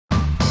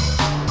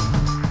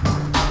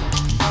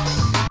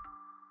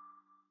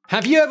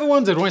Have you ever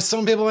wondered why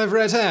some people have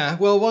red hair?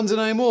 Well, wonder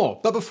no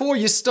more. But before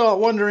you start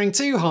wondering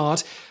too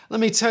hard, let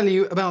me tell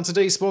you about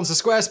today's sponsor,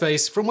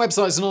 Squarespace. From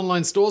websites and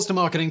online stores to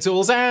marketing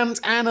tools and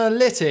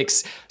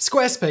analytics,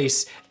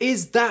 Squarespace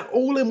is that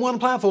all-in-one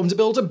platform to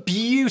build a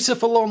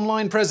beautiful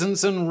online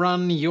presence and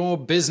run your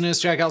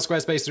business. Check out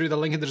Squarespace through the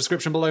link in the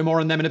description below. More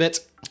on them in a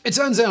bit. It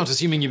turns out,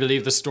 assuming you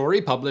believe the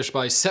story, published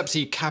by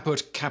Septi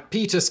Caput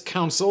Capitis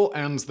Council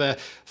and their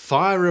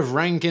Fire of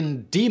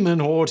Rankin demon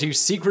horde who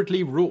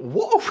secretly rule—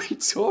 What are we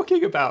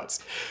talking about?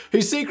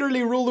 Who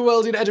secretly rule the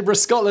world in Edinburgh,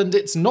 Scotland,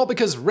 it's not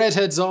because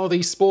redheads are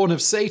the spawn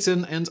of Satan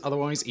and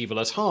otherwise evil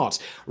at heart.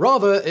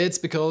 Rather, it's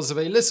because of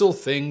a little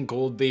thing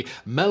called the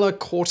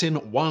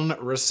melanocortin-1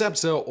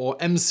 receptor, or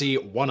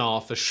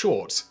MC1R for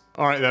short.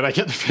 Alright then, I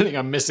get the feeling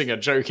I'm missing a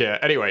joke here.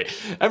 Anyway,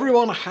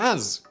 everyone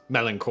has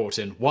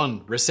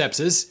melanocortin-1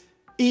 receptors,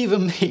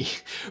 even me.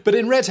 But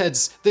in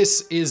redheads,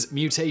 this is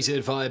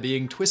mutated via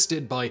being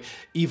twisted by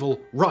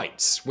evil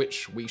rites,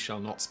 which we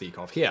shall not speak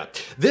of here.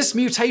 This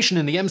mutation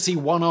in the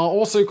MC1R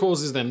also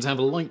causes them to have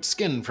light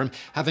skin from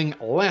having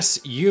less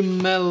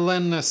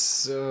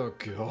eumelanus— oh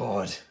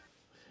god.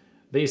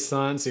 These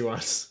sciencey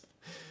ones.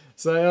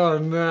 Say, oh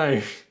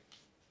no.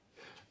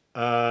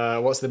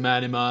 What's the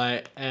man in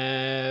my—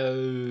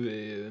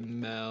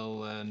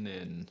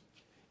 melanin.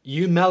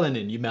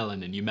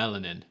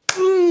 Eumelanin.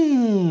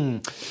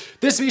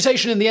 This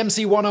mutation in the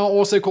MC1R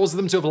also causes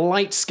them to have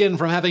light skin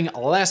from having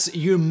less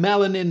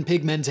eumelanin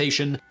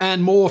pigmentation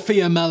and more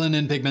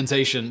pheomelanin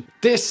pigmentation.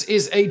 This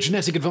is a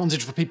genetic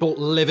advantage for people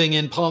living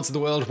in parts of the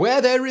world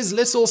where there is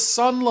little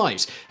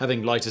sunlight.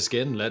 Having lighter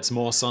skin lets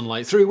more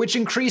sunlight through, which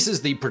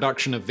increases the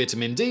production of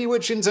vitamin D,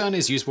 which in turn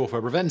is useful for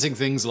preventing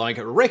things like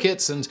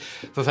rickets and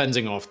for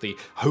fending off the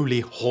holy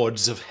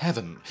hordes of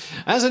heaven.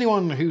 As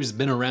anyone who's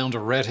been around a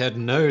redhead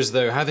knows,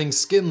 though, having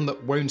skin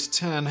that won't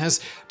tan has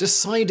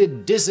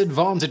decided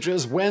disadvantages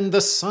when the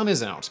sun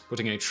is out.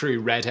 Putting a true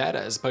redhead,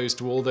 as opposed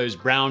to all those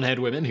brownhead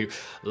women who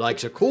like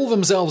to call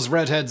themselves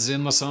redheads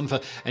in the sun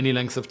for any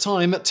length of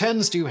time,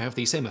 tends to have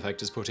the same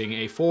effect as putting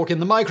a fork in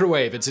the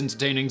microwave. It's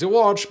entertaining to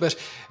watch, but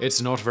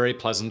it's not very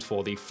pleasant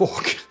for the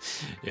fork,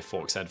 if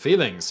forks had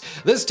feelings.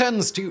 This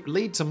tends to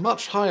lead to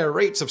much higher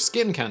rates of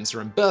skin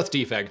cancer and birth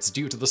defects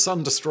due to the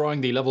sun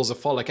destroying the levels of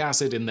folic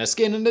acid in their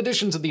skin, in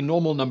addition to the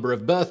normal number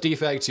of birth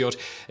defects you'd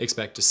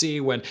expect to see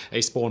when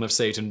a spawn of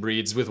Satan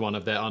breeds with one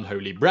of their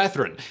unholy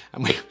brethren.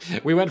 And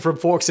we went from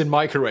forks in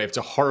microwave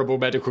to horrible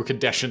medical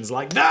conditions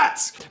like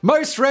that!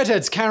 Most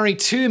redheads carry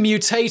two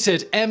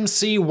mutated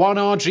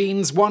MC1R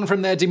genes, one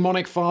from their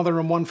demonic father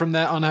and one from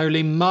their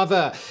unholy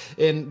mother.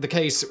 In the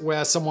case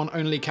where someone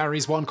only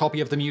carries one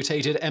copy of the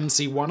mutated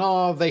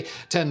MC1R, they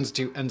tend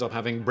to end up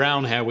having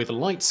brown hair with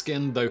light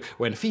skin, though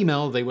when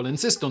female, they will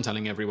insist on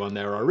telling everyone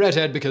they're a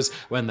redhead because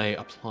when they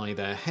apply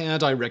their hair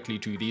directly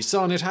to the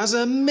sun, it has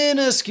a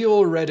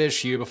minuscule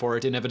reddish hue before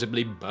it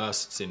inevitably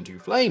bursts into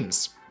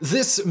flames.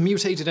 This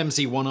mutated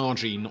MC1R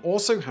gene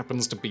also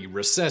happens to be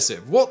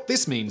recessive. What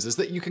this means is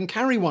that you can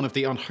carry one of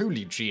the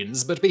unholy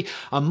genes, but be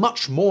a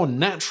much more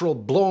natural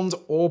blonde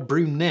or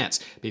brunette.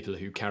 People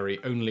who carry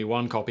only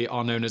one copy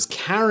are known as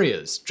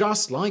carriers,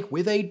 just like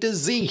with a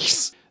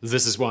disease.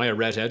 This is why a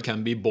redhead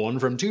can be born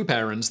from two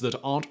parents that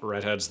aren't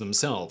redheads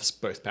themselves.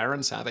 Both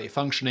parents have a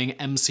functioning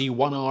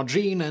MC1R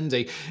gene and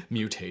a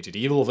mutated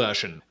evil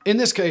version. In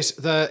this case,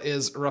 there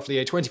is roughly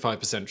a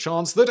 25%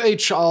 chance that a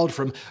child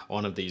from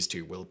one of these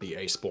two will be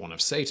a spawn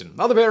of Satan.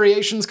 Other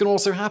variations can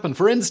also happen.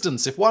 For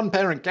instance, if one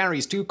parent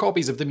carries two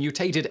copies of the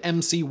mutated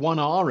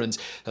MC1R and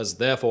has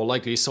therefore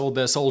likely sold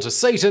their soul to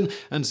Satan,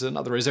 and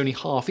another is only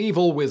half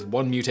evil with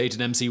one mutated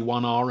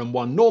MC1R and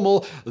one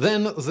normal,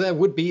 then there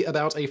would be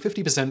about a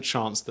 50%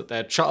 chance that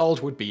their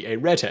child would be a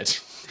redhead.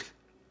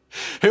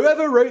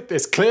 Whoever wrote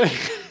this clearly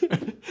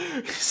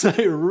so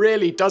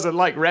really doesn't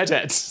like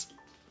redheads.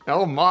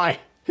 Oh my.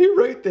 Who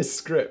wrote this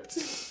script?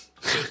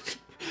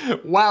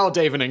 Wow,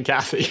 David and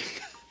Kathy.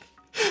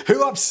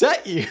 Who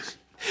upset you?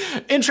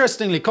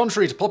 Interestingly,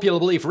 contrary to popular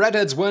belief,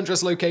 redheads weren't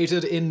just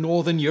located in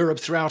Northern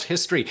Europe throughout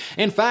history.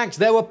 In fact,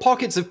 there were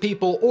pockets of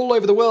people all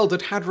over the world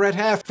that had red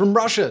hair, from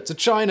Russia to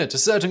China to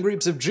certain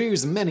groups of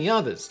Jews and many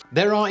others.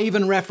 There are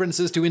even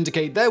references to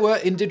indicate there were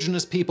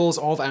indigenous peoples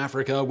of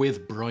Africa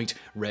with bright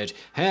red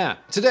hair.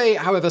 Today,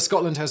 however,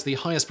 Scotland has the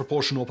highest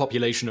proportional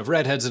population of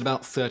redheads at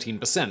about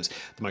 13%.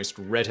 The most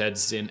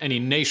redheads in any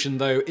nation,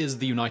 though, is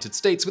the United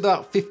States, with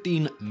about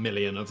 15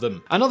 million of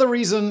them. Another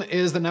reason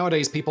is that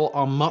nowadays people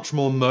are much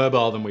more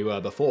mobile than we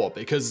were before.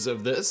 Because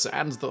of this,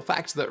 and the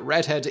fact that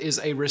redhead is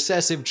a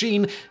recessive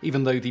gene,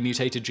 even though the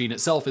mutated gene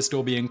itself is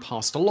still being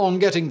passed along,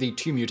 getting the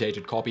two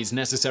mutated copies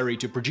necessary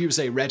to produce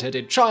a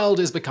redheaded child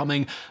is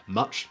becoming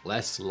much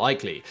less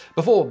likely.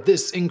 Before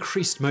this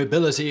increased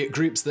mobility,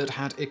 groups that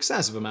had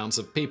excessive amounts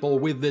of people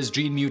with this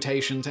gene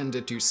mutation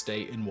tended to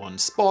stay in one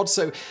spot,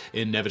 so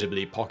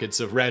inevitably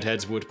pockets of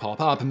redheads would pop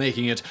up,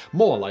 making it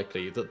more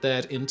likely that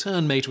they'd in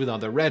turn mate with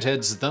other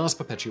redheads, thus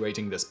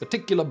perpetuating this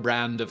particular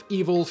brand of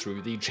evil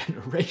through the generations.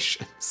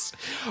 generations.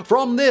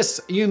 From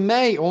this, you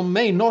may or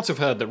may not have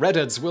heard that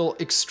redheads will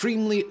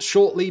extremely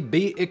shortly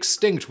be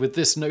extinct, with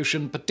this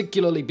notion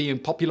particularly being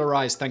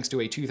popularized thanks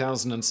to a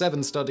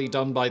 2007 study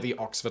done by the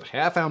Oxford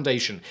Hair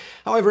Foundation.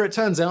 However, it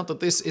turns out that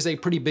this is a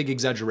pretty big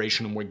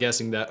exaggeration, and we're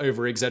guessing their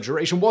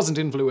over-exaggeration wasn't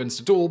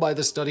influenced at all by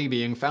the study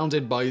being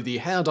founded by the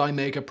hair dye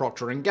maker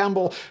Procter &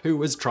 Gamble, who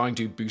was trying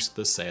to boost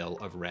the sale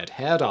of red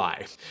hair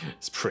dye.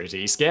 It's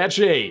pretty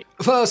sketchy.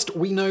 First,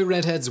 we know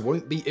redheads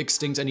won't be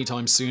extinct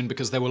anytime soon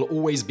because there will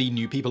always be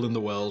new people in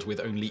the world with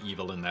only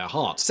evil in their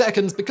heart.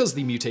 Second, because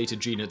the mutated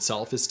gene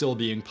itself is still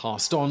being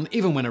passed on,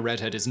 even when a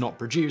redhead is not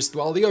produced,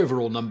 while the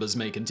overall numbers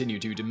may continue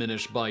to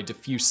diminish by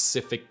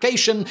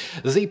diffusification,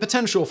 the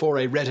potential for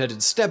a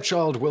redheaded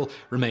stepchild will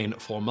remain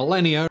for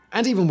millennia.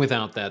 And even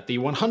without that, the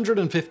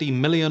 150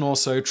 million or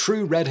so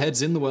true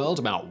redheads in the world,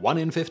 about 1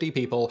 in 50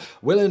 people,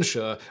 will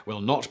ensure we'll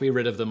not be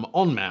rid of them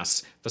en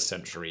masse for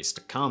centuries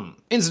to come.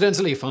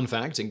 Incidentally, fun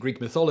fact, in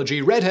Greek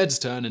mythology, redheads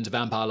turn into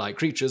vampire-like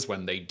creatures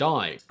when they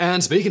die.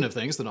 And speaking of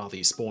things that are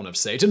the spawn of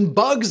Satan,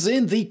 bugs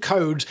in the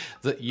code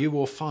that you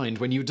will find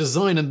when you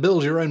design and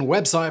build your own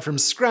website from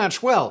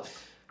scratch, well,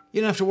 you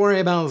don't have to worry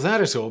about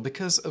that at all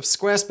because of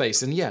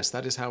Squarespace. And yes,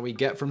 that is how we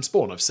get from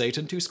Spawn of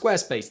Satan to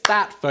Squarespace.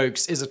 That,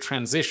 folks, is a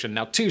transition.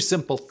 Now, 2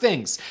 simple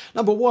things.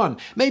 Number 1,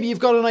 maybe you've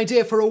got an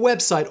idea for a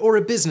website or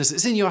a business.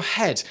 It's in your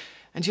head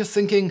and you're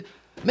thinking,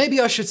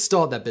 maybe I should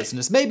start that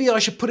business. Maybe I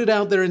should put it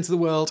out there into the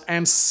world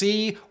and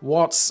see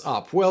what's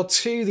up. Well,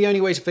 2, the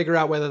only way to figure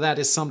out whether that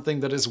is something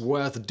that is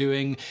worth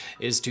doing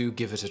is to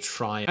give it a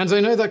try. And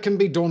I know that can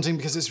be daunting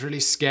because it's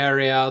really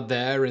scary out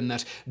there in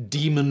that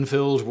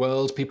demon-filled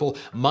world. People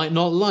might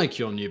not like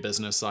your new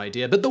business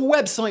idea, but the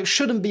website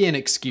shouldn't be an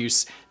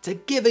excuse to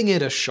giving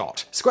it a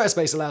shot.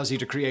 Squarespace allows you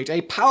to create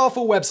a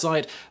powerful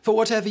website for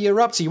whatever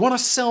you're up to. You want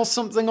to sell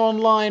something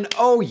online?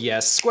 Oh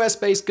yes,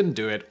 Squarespace can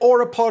do it.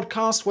 Or a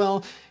podcast?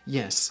 Well,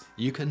 yes,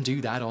 you can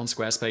do that on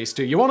Squarespace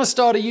too. You want to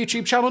start a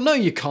YouTube channel? No,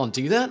 you can't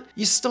do that.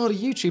 You start a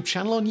YouTube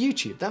channel on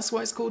YouTube. That's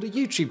why it's called a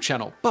YouTube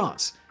channel.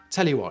 But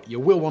tell you what, you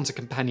will want a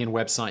companion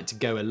website to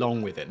go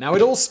along with it. Now,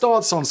 it all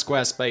starts on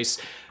Squarespace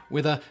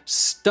with a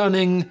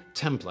stunning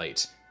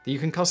template that you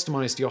can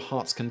customize to your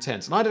heart's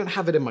content. And I don't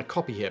have it in my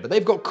copy here, but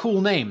they've got cool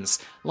names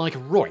like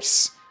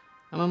Royce.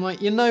 And I'm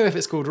like, you know, if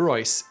it's called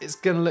Royce, it's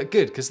gonna look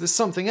good because there's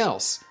something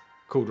else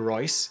called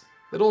Royce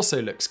that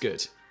also looks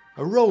good.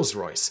 A Rolls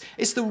Royce.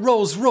 It's the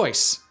Rolls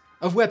Royce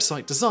of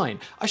website design.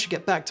 I should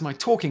get back to my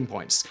talking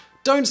points.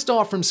 Don't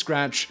start from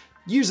scratch.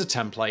 Use a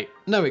template,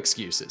 no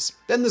excuses.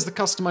 Then there's the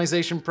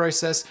customization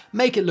process,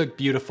 make it look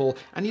beautiful,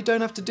 and you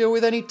don't have to deal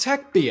with any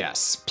tech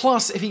BS.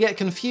 Plus, if you get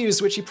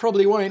confused, which you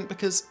probably won't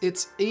because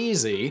it's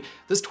easy,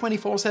 there's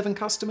 24/7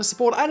 customer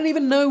support. I don't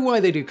even know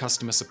why they do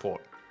customer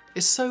support.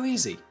 It's so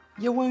easy,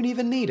 you won't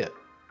even need it.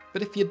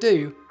 But if you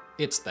do,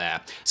 it's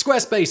there.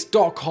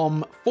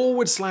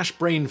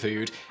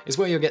 Squarespace.com/brainfood is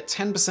where you'll get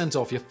 10%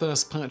 off your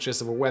first purchase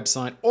of a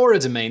website or a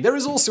domain. There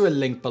is also a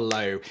link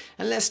below.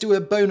 And let's do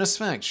a bonus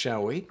fact,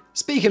 shall we?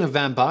 Speaking of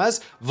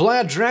vampires,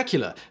 Vlad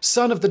Dracula,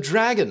 son of the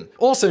dragon,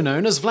 also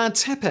known as Vlad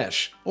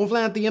Tepes, or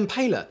Vlad the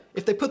Impaler.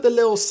 If they put the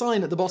little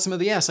sign at the bottom of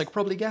the S, I could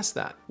probably guess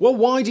that. Well,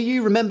 why do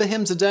you remember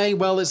him today?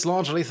 Well, it's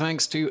largely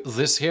thanks to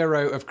this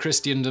hero of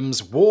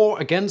Christendom's war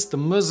against the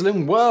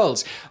Muslim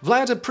world.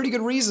 Vlad had pretty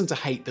good reason to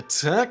hate the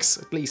Turks,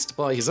 at least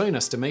by his own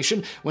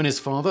estimation. When his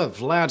father,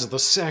 Vlad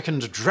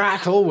II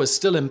Dracula, was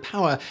still in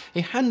power, he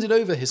handed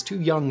over his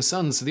 2 young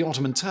sons to the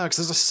Ottoman Turks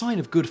as a sign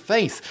of good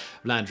faith.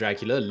 Vlad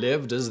Dracula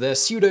lived as their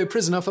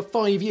pseudo-prisoner for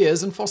 5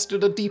 years and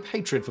fostered a deep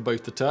hatred for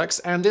both the Turks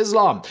and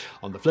Islam.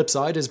 On the flip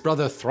side, his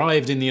brother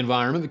thrived in the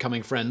environment,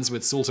 becoming friends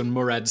with Sultan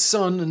Murad's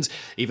son and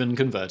even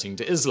converting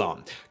to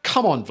Islam.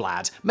 Come on,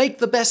 Vlad, make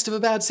the best of a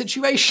bad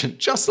situation,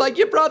 just like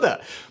your brother.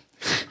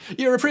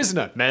 You're a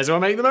prisoner, may as well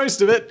make the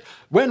most of it.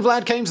 When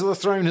Vlad came to the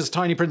throne, his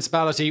tiny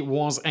principality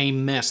was a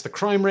mess. The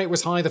crime rate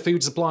was high, the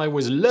food supply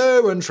was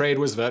low, and trade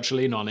was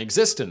virtually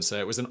non-existent, so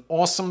it was an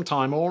awesome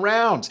time all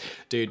round.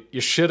 Dude,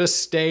 you should have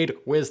stayed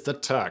with the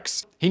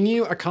Turks. He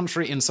knew a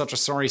country in such a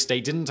sorry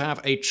state didn't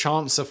have a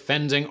chance of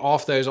fending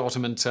off those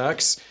Ottoman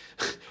Turks.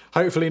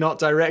 Hopefully not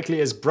directly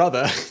his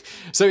brother.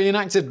 So he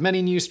enacted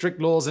many new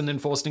strict laws and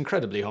enforced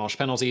incredibly harsh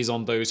penalties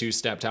on those who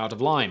stepped out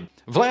of line.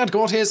 Vlad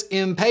got his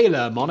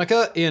Impaler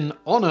moniker in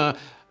honor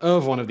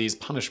of one of these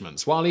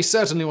punishments. While he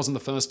certainly wasn't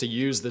the first to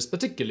use this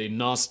particularly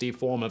nasty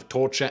form of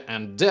torture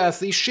and death,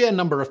 the sheer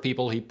number of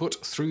people he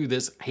put through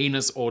this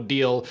heinous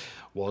ordeal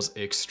was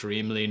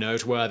extremely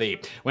noteworthy.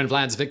 When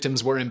Vlad's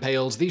victims were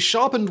impaled, the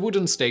sharpened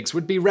wooden stakes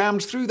would be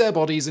rammed through their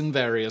bodies in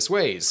various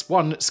ways.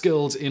 One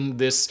skilled in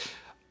this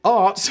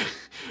art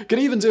could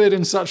even do it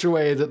in such a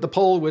way that the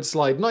pole would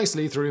slide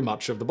nicely through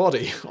much of the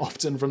body,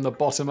 often from the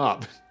bottom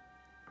up.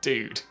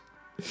 Dude.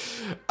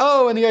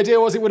 Oh, and the idea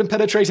was it wouldn't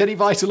penetrate any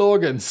vital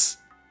organs.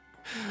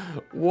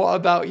 What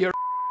about your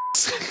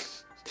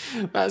ass?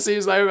 That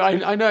seems like,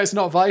 I know it's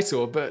not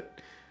vital, but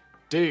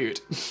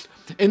dude.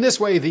 In this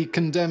way, the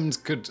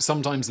condemned could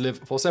sometimes live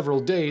for several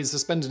days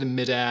suspended in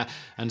midair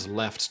and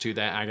left to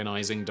their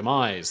agonizing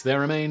demise. Their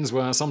remains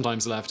were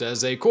sometimes left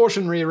as a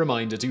cautionary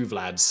reminder to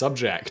Vlad's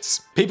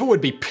subjects. People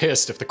would be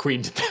pissed if the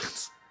Queen did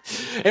that.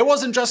 It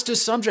wasn't just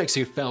his subjects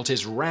who felt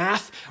his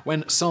wrath.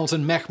 When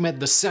Sultan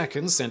Mehmed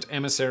II sent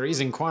emissaries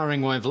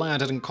inquiring why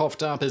Vlad hadn't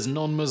coughed up his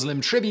non-Muslim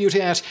tribute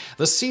yet,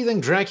 the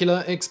seething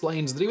Dracula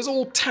explained that he was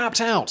all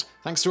tapped out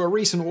thanks to a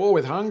recent war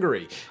with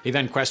Hungary. He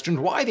then questioned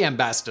why the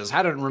ambassadors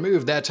hadn't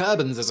removed their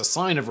turbans as a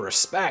sign of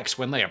respect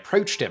when they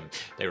approached him.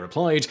 They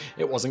replied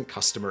it wasn't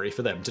customary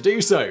for them to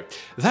do so.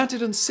 That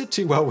didn't sit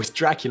too well with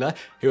Dracula,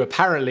 who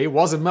apparently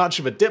wasn't much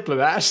of a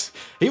diplomat.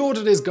 He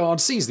ordered his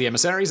guards seize the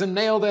emissaries and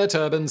nail their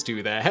turbans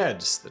to their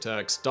heads. The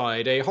Turks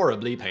died a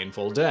horribly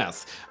painful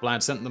death.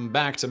 Vlad sent them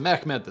back to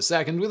Mehmed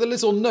II with a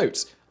little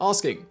note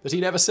asking that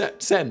he never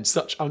send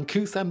such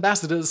uncouth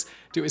ambassadors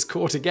to his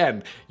court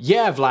again.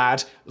 Yeah,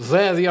 Vlad,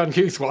 they're the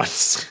uncouth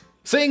ones.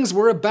 Things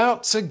were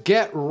about to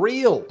get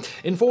real.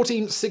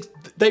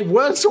 They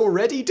weren't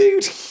already,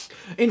 dude?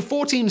 In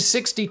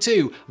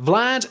 1462,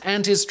 Vlad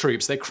and his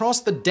troops, they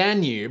crossed the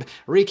Danube,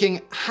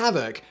 wreaking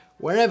havoc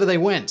wherever they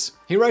went.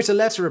 He wrote a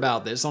letter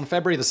about this on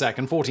February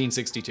 2nd,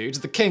 1462,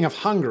 to the King of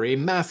Hungary,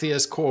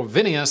 Matthias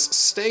Corvinus,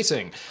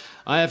 stating,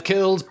 I have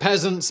killed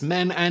peasants,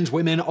 men and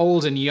women,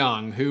 old and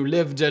young, who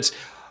lived at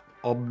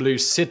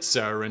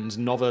Oblusica and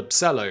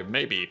Novoselo,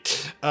 maybe,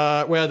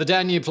 where the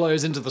Danube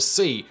flows into the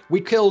sea.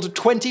 We killed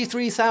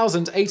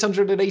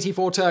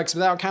 23,884 Turks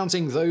without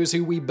counting those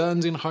who we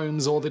burned in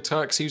homes or the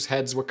Turks whose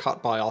heads were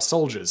cut by our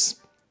soldiers.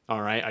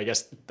 All right, I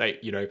guess they,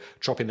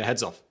 chopping their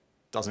heads off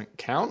doesn't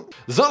count.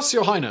 Thus,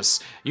 Your Highness,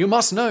 you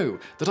must know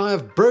that I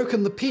have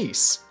broken the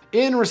peace.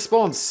 In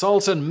response,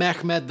 Sultan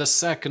Mehmed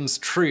II's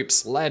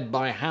troops, led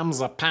by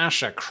Hamza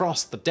Pasha,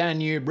 crossed the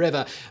Danube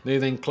River,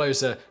 moving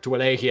closer to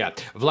Wallachia.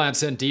 Vlad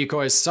sent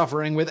decoys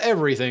suffering with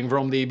everything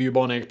from the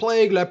bubonic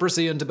plague,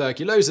 leprosy, and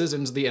tuberculosis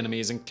into the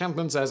enemy's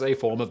encampments as a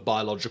form of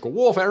biological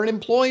warfare and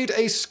employed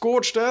a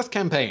scorched earth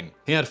campaign.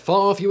 He had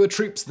far fewer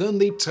troops than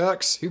the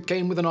Turks, who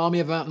came with an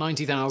army of about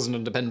 90,000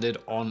 and depended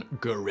on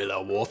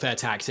guerrilla warfare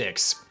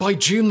tactics. By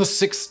June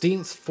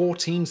 16th,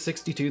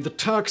 1462, the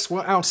Turks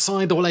were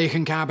outside the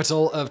Wallachian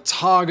capital of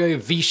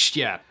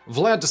Targovishtia.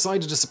 Vlad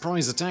decided a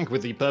surprise attack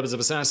with the purpose of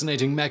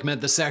assassinating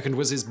Mehmed II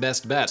was his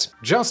best bet.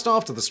 Just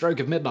after the stroke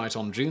of midnight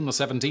on June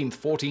 17th,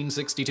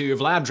 1462,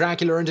 Vlad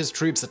Dracula and his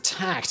troops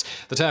attacked.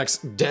 The Turks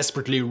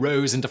desperately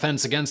rose in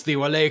defense against the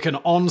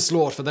Wallachian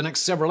onslaught for the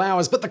next several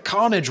hours, but the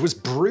carnage was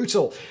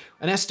brutal.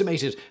 An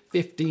estimated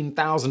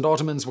 15,000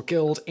 Ottomans were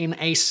killed in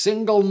a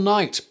single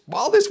night.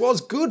 While this was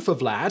good for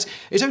Vlad,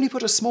 it only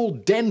put a small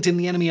dent in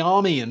the enemy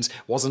army and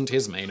wasn't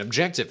his main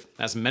objective.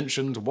 As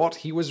mentioned, what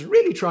he was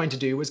really trying to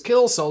do was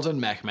kill Sultan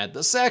Mehmed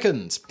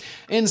II.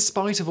 In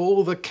spite of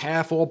all the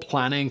careful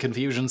planning,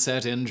 confusion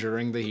set in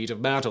during the heat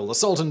of battle. The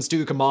Sultan's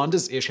two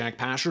commanders, Ishak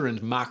Pasha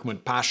and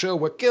Mahmud Pasha,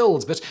 were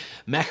killed, but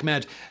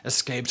Mehmed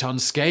escaped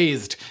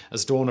unscathed.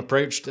 As dawn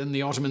approached and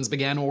the Ottomans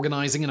began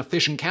organizing an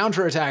efficient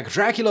counterattack,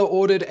 Dracula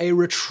ordered a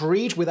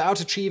retreat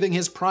without achieving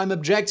his prime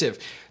objective.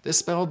 This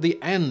spelled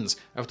the end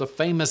of the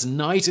famous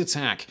night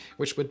attack,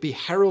 which would be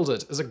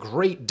heralded as a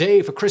great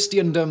day for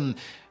Christendom,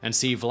 and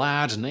see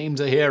Vlad named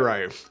a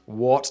hero.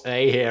 What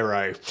a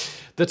hero.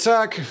 The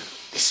Turk...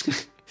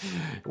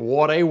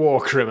 What a war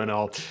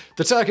criminal.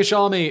 The Turkish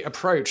army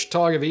approached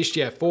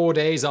Targovishtia 4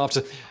 days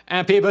after...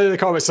 And people in the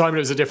comments told me it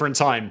was a different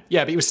time.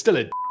 Yeah, but he was still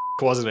a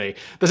wasn't he?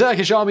 The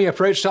Turkish army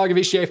approached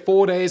Targovishtia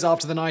 4 days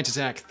after the night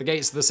attack. The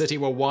gates of the city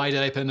were wide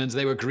open and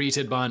they were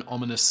greeted by an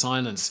ominous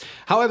silence.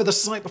 However, the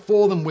sight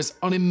before them was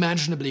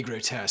unimaginably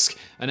grotesque.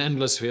 An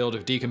endless field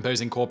of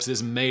decomposing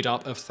corpses made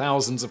up of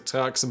thousands of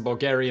Turks and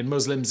Bulgarian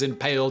Muslims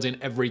impaled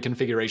in every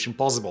configuration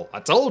possible.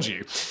 I told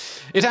you!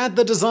 It had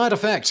the desired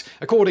effect,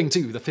 according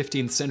to the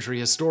 15th century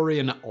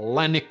historian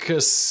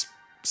Lanicus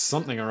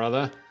something or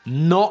other.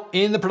 Not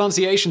in the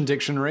pronunciation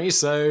dictionary,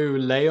 so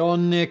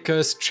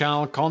Leonicus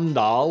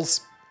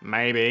Chalkondals,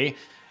 maybe.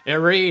 It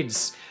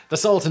reads, the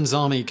Sultan's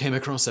army came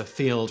across a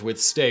field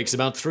with stakes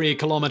about 3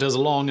 kilometers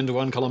long and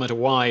 1 kilometer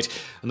wide,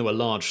 and there were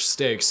large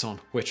stakes on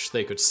which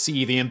they could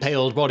see the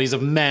impaled bodies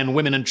of men,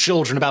 women, and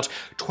children, about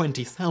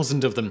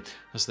 20,000 of them.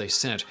 As they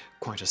said,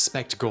 quite a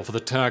spectacle for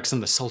the Turks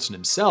and the Sultan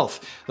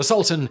himself. The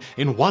Sultan,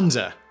 in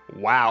wonder,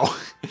 wow,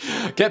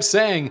 kept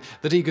saying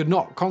that he could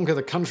not conquer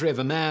the country of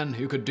a man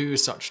who could do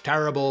such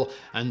terrible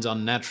and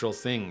unnatural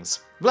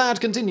things.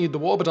 Vlad continued the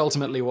war, but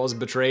ultimately was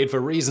betrayed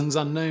for reasons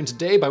unknown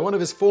today by one of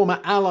his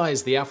former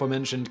allies, the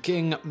aforementioned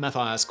King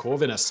Matthias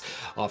Corvinus.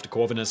 After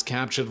Corvinus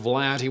captured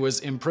Vlad, he was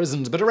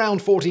imprisoned, but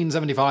around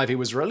 1475 he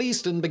was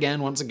released and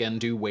began once again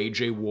to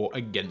wage a war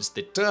against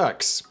the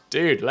Turks.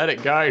 Dude, let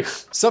it go.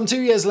 Some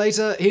 2 years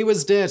later, he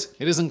was dead.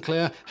 It isn't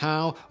clear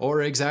how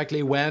or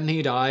exactly when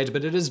he died,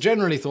 but it is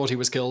generally thought he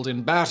was killed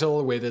in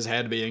battle, with his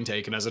head being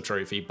taken as a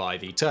trophy by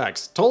the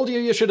Turks. Told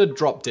you should have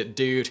dropped it,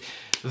 dude.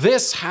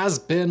 This has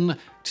been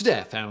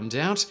Today I Found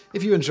Out.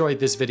 If you enjoyed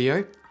this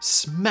video,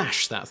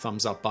 smash that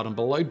thumbs up button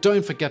below.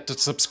 Don't forget to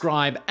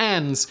subscribe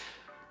and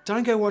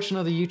don't go watch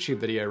another YouTube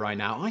video right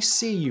now. I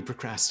see you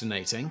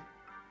procrastinating.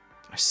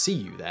 I see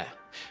you there.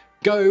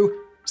 Go,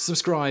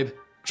 subscribe,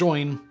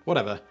 join,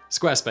 whatever,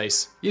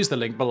 Squarespace. Use the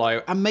link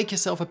below and make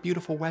yourself a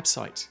beautiful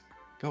website.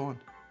 Go on,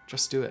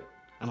 just do it.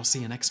 And I'll see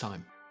you next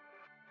time.